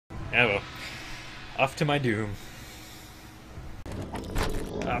Ah well. Off to my doom.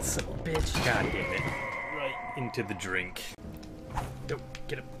 Ah, son of a bitch. God damn it. Right into the drink. Don't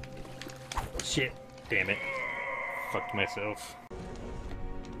get up. Shit. Damn it. Fucked myself.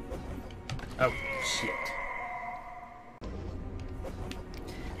 Oh, shit.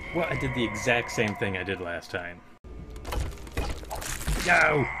 Well, I did the exact same thing I did last time.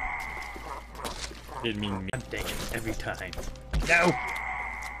 No! Didn't mean me. Dang it, every time. No!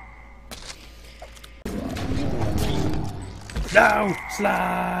 No!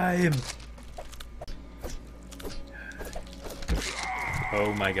 Slime!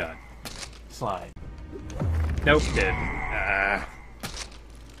 Oh my god. Slime. Nope, dead. Ah.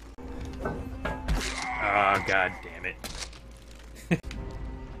 Oh, god damn it.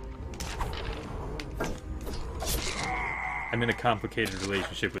 I'm in a complicated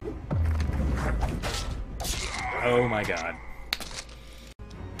relationship with... Oh my god.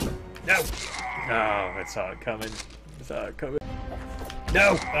 No! Oh, I saw it coming. I saw it coming.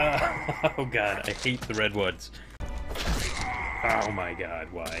 No! Oh god, I hate the red ones. Oh my god,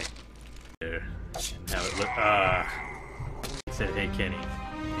 why? There. And how it looked. He said, hey Kenny,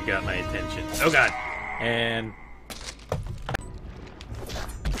 you got my attention. Oh god! And...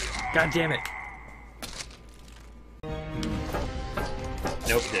 God damn it!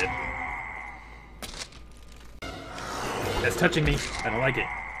 Nope, dead. That's touching me. I don't like it.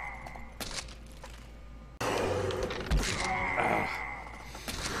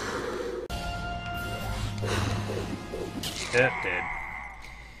 Yep, dead.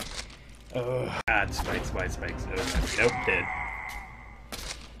 Oh, god, spikes. Oh, nope, dead.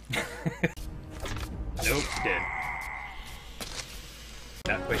 Nope, dead.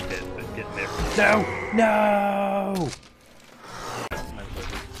 Not quite dead, but getting there. No! No! I'm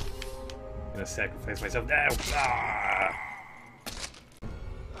gonna sacrifice myself. No! Ah!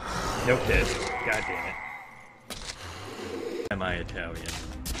 Nope, dead. God damn it. Am I Italian?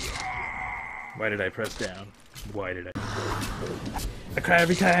 Why did I press down? Why did I cry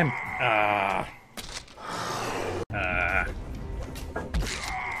every time? I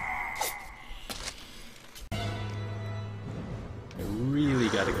really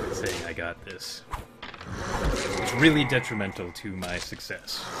gotta quit saying I got this. It's really detrimental to my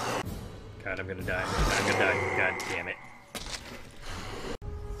success. God, I'm gonna die. I'm gonna die. God damn it.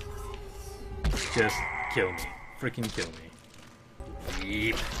 Just kill me. Freaking kill me.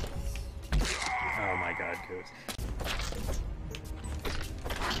 Yeep. Oh my god, Ghost.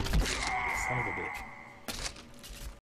 Son of a bitch.